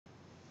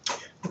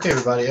Okay,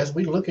 everybody, as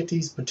we look at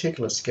these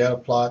particular scatter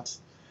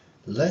plots,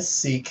 let's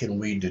see, can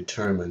we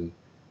determine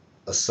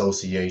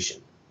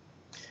association?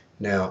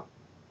 Now,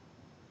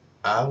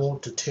 I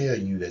want to tell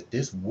you that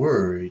this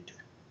word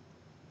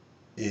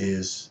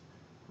is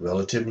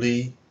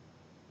relatively,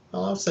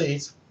 well, I'll say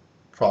it's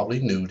probably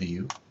new to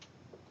you,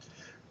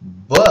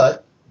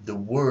 but the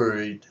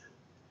word,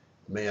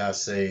 may I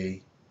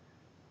say,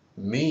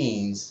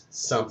 means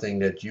something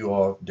that you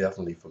are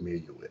definitely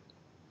familiar with.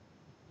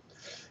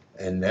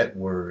 And that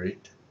word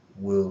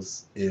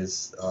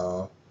is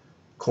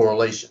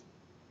correlation.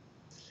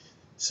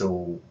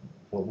 So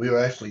what we're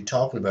actually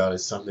talking about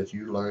is something that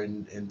you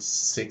learned in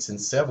 6th and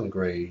 7th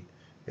grade,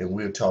 and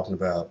we're talking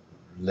about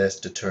let's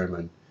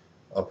determine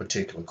a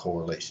particular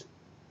correlation.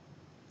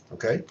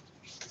 Okay?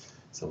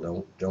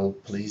 So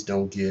please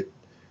don't get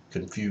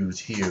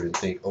confused here and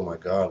think, oh my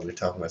God, we're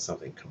talking about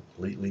something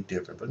completely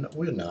different. But no,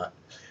 we're not.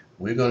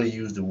 We're going to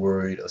use the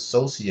word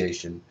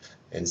association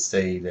and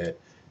say that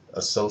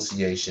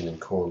association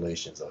and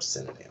correlations are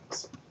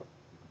synonyms.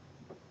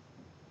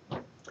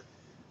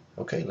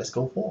 Okay, let's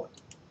go forward.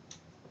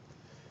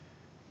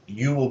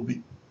 You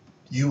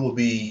will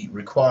be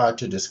required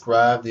to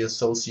describe the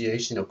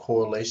association or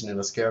correlation in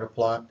a scatter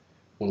plot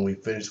when we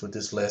finish with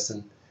this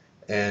lesson,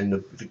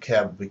 and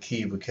the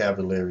key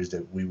vocabularies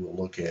that we will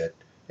look at,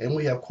 and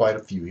we have quite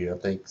a few here, I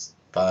think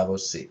 5 or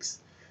 6.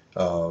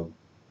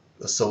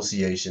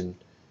 Association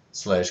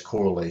 /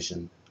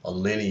 correlation, a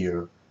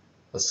linear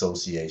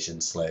association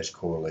 /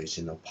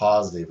 correlation, a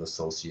positive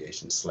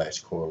association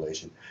 /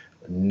 correlation,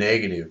 a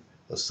negative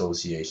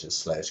association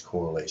 /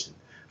 correlation,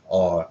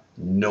 or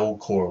no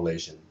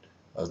correlation,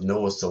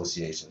 no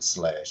association /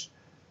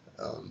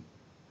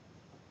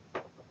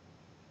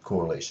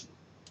 correlation.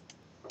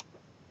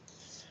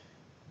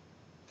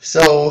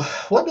 So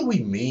what do we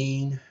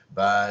mean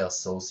by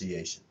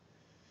association?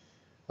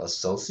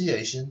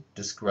 Association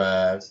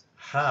describes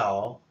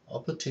how a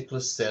particular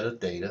set of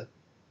data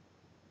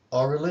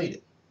are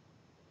related,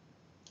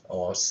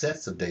 or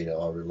sets of data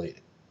are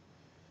related.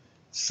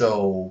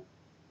 So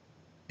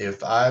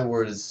if I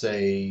were to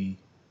say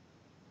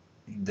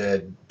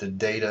that the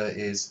data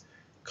is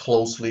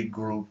closely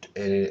grouped,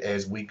 and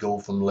as we go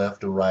from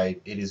left to right,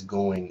 it is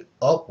going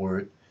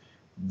upward,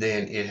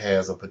 then it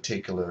has a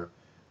particular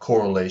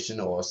correlation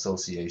or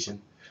association.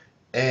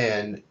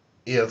 And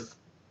if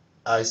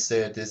I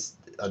said this,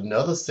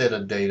 another set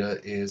of data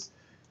is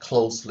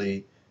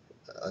closely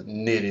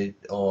knitted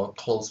or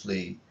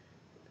closely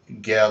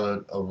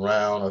gathered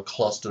around or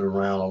clustered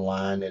around a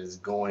line that is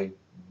going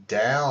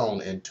down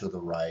and to the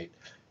right,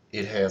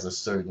 it has a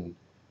certain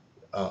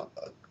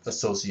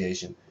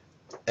association.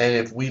 And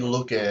if we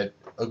look at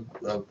a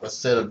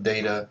set of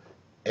data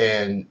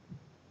and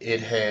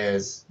it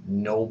has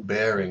no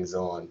bearings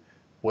on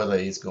whether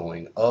it's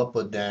going up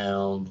or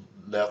down,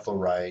 left or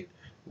right,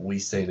 we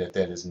say that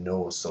that is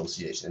no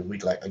association. And we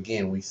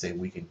say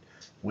we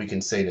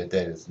can say that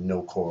that is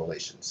no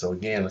correlation. So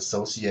again,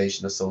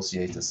 association,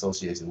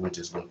 we're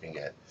just looking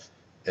at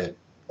a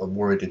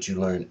word that you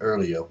learned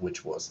earlier,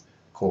 which was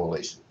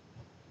correlation.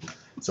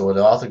 So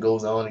the author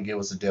goes on to give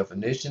us a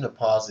definition. A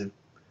positive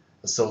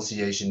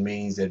association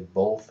means that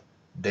both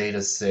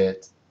data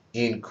sets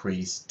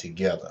increase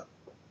together.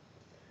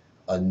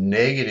 A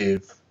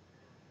negative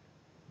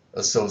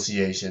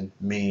association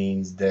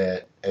means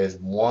that as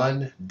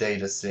one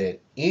data set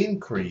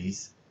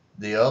increase,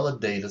 the other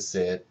data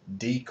set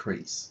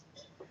decrease.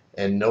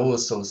 And no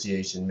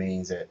association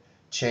means that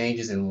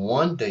changes in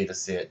one data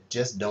set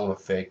just don't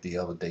affect the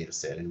other data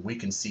set. And we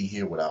can see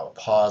here with our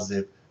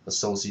positive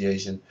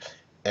association,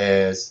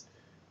 as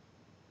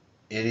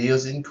it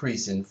is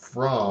increasing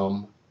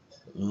from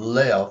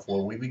left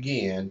where we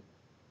began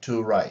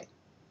to right.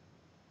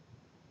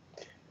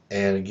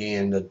 And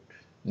again, the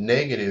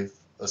negative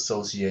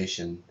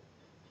association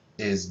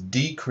is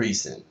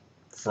decreasing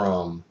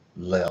from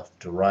left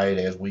to right.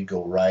 As we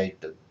go right,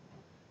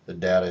 the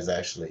data is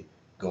actually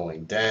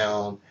going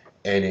down.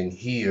 And in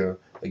here,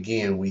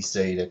 again, we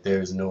say that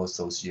there is no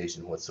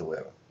association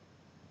whatsoever.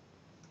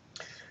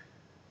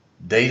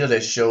 Data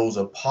that shows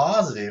a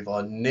positive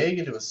or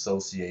negative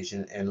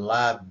association and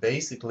lie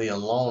basically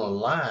along a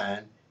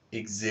line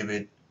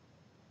exhibit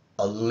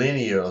a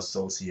linear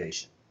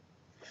association.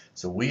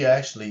 So we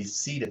actually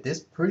see that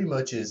this pretty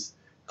much is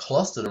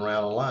clustered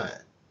around a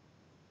line.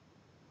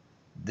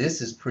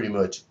 This is pretty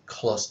much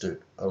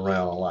clustered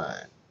around a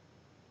line,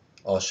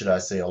 or should I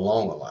say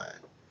along a line,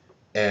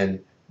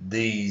 and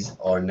these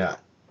are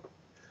not.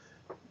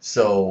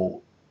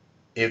 So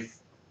if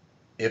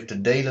the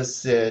data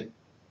set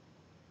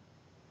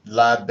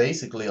lie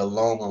basically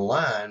along a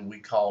line, we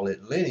call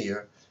it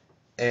linear.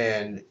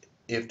 And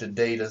if the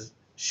data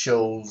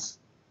shows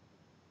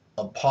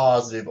a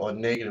positive or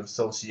negative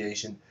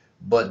association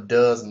but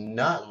does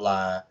not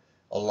lie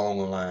along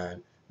a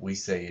line, we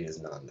say it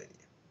is nonlinear.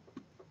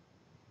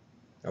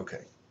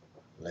 Okay,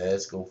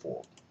 let's go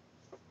forward.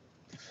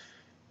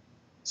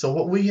 So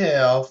what we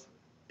have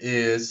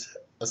is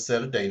a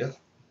set of data,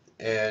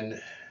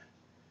 and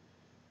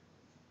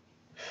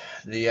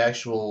the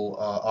actual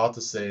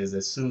author says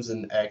that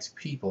Susan asked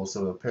people,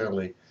 so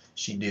apparently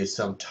she did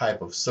some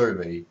type of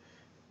survey,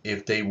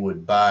 if they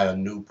would buy a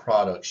new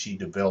product she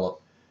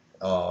developed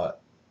uh,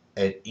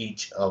 at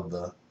each of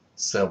the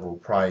several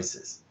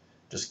prices.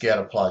 The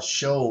scatter plot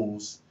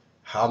shows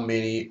how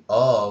many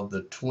of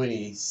the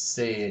 20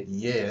 said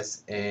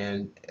yes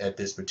and at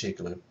this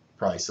particular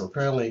price. So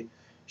apparently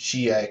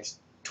she asked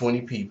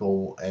 20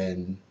 people,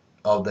 and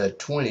of that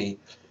 20,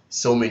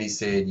 so many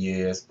said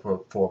yes for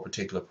a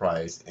particular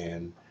price,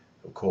 and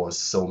of course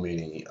so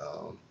many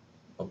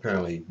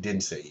apparently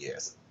didn't say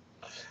yes.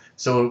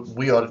 So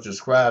we ought to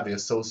describe the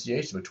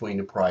association between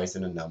the price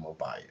and the number of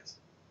buyers.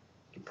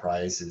 The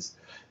price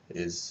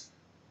is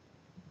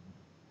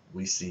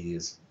we see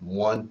is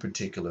one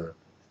particular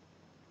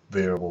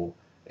variable,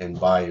 and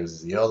buyers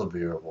is the other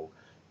variable,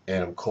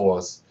 and of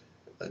course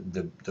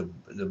the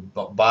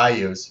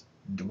buyers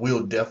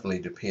will definitely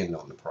depend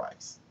on the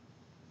price.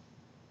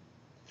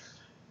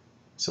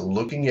 So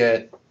looking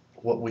at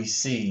what we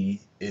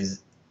see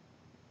is,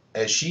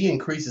 as she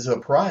increases her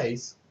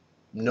price,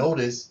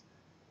 notice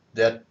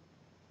that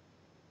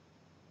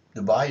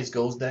the buyers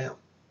goes down.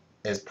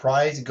 As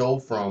price go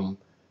from,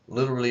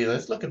 literally,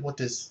 let's look at what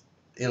this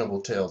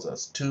interval tells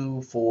us,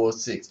 2, 4,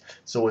 6.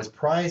 So as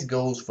price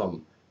goes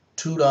from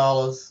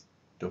 $2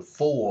 to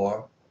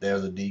 4,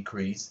 there's a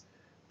decrease.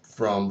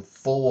 From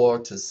 4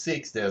 to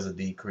 6, there's a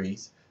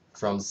decrease.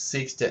 From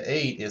 6 to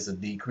 8 is a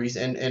decrease.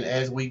 And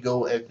as we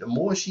go, the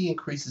more she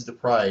increases the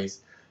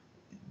price,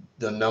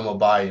 the number of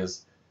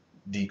buyers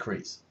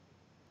decrease.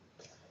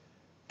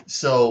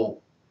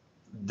 So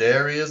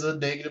there is a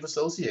negative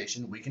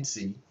association we can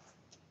see.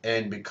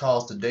 And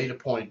because the data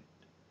point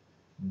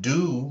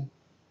do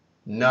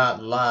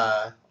not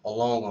lie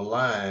along a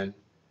line,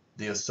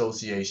 the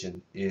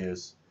association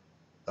is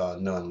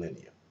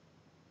nonlinear.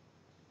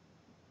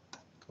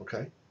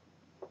 Okay?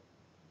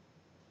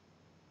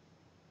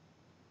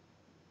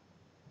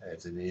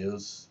 As it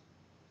is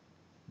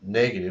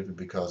negative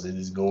because it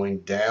is going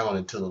down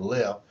and to the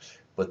left,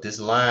 but this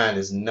line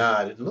is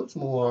not. It looks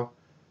more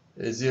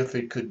as if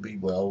it could be,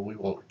 well, we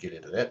won't get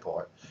into that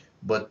part,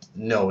 but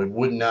no, it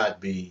would not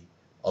be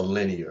a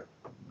linear.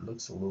 It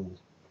looks a little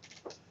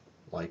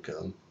like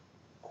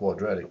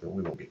quadratic, but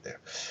we won't get there.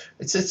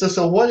 It says,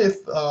 so what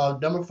if,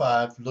 number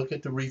 5, look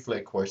at the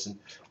reflex question.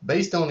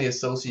 Based on the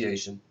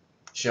association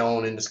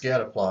shown in the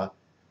scatter plot,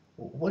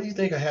 what do you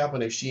think would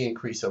happen if she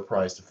increased her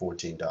price to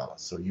 $14?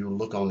 So you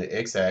look on the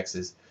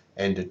x-axis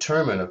and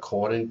determine,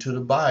 according to the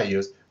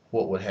buyers,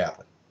 what would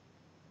happen.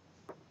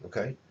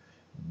 Okay?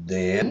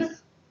 Then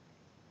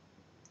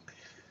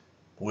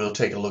we'll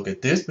take a look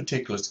at this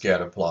particular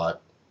scatter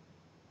plot,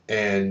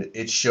 and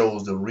it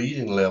shows the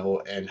reading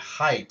level and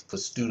height for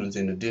students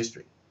in the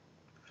district.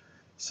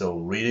 So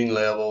reading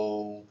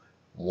level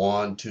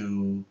 1,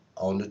 2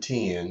 on the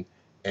 10,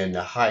 and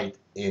the height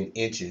in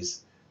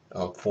inches,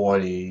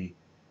 40,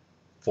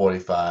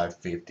 45,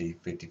 50,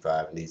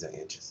 55, and these are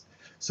inches.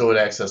 So it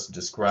asks us to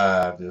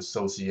describe the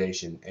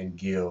association and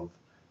give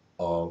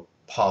a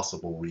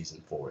possible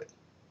reason for it.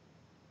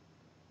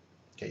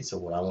 Okay, so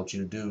what I want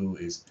you to do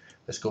is,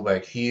 let's go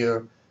back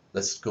here.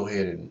 Let's go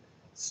ahead and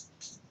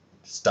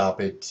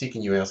stop it. See,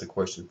 can you answer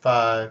question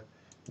 5?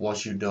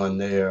 Once you're done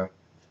there,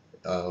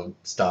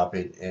 stop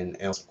it and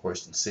answer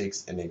question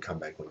 6, and then come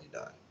back when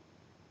you're done.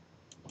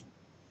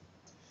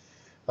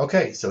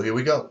 Okay, so here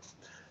we go.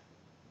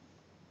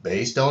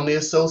 Based on the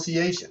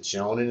association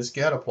shown in the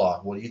scatter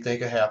plot, what do you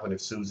think would happen if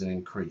Susan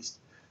increased?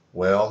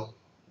 Well,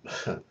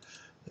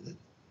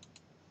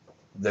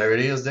 there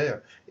it is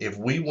there. If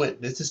we went,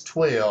 this is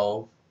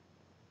 12,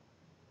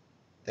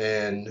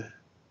 and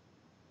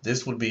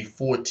this would be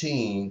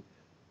 14,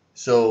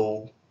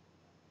 so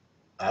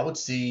I would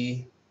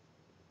see,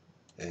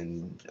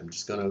 and I'm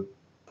just going to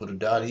put a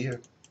dot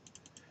here,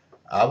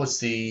 I would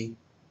see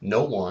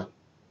no one.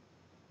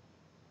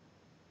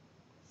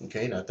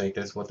 Okay, and I think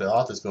that's what the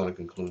author is going to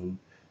conclude,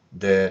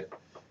 that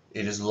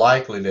it is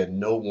likely that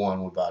no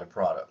one would buy the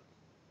product.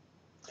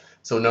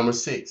 So number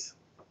 6.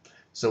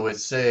 So it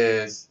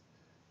says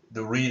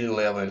the reading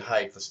level and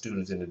height for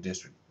students in the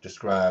district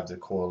describes the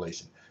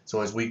correlation.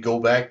 So as we go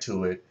back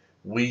to it,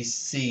 we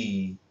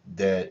see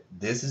that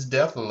this is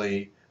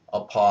definitely a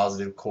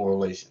positive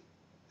correlation.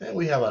 And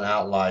we have an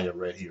outlier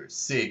right here at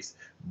 6,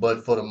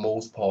 but for the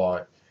most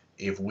part,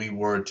 if we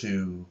were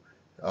to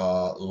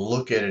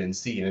look at it and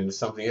see, and there's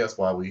something else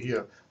while we're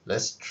here,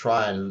 let's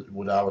try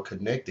with our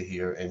connector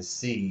here and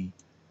see,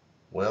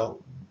 well,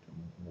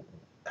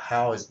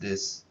 how is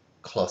this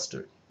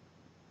clustered?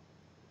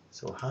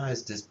 So how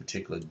is this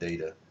particular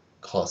data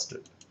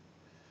clustered?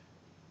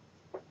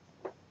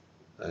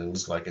 And it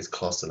looks like it's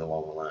clustered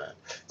along the line.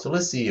 So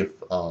let's see if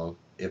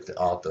the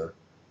author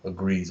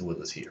agrees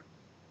with us here.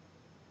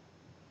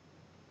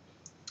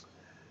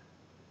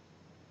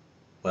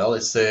 Well,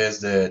 it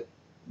says that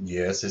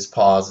yes, it's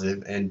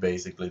positive and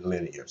basically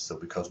linear. So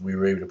because we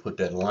were able to put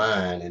that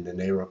line, and then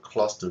they were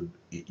clustered,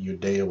 your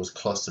data was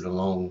clustered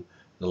along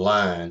the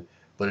line.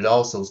 But it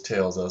also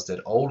tells us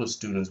that older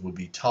students would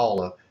be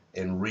taller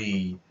and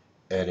read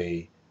at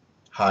a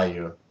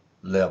higher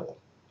level.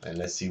 And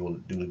let's see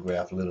what do the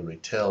graph literally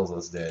tells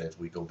us that if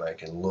we go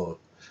back and look.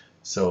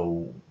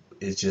 So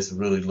it's just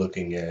really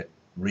looking at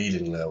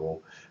reading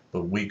level,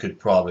 but we could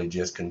probably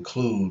just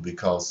conclude,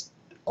 because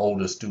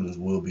older students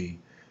will be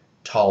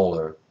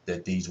taller,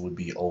 that these would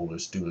be older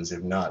students.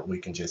 If not, we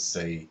can just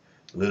say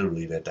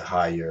literally that the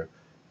higher,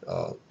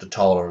 the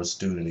taller a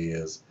student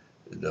is,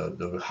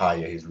 the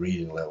higher his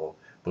reading level.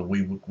 But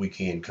we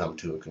can come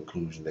to a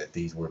conclusion that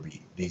these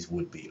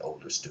would be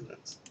older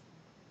students.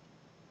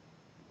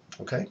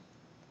 Okay.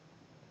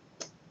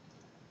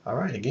 All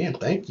right. Again,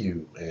 thank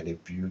you. And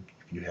if you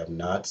have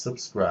not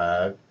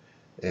subscribed,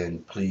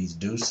 and please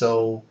do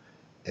so.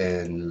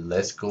 And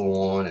let's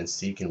go on and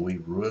see, can we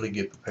really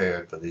get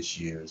prepared for this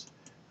year's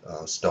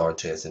STAR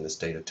test in the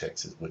state of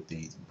Texas with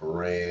these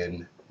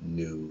brand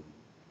new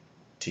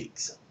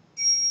TEKS.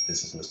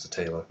 This is Mr.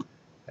 Taylor,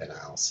 and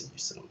I'll see you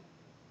soon.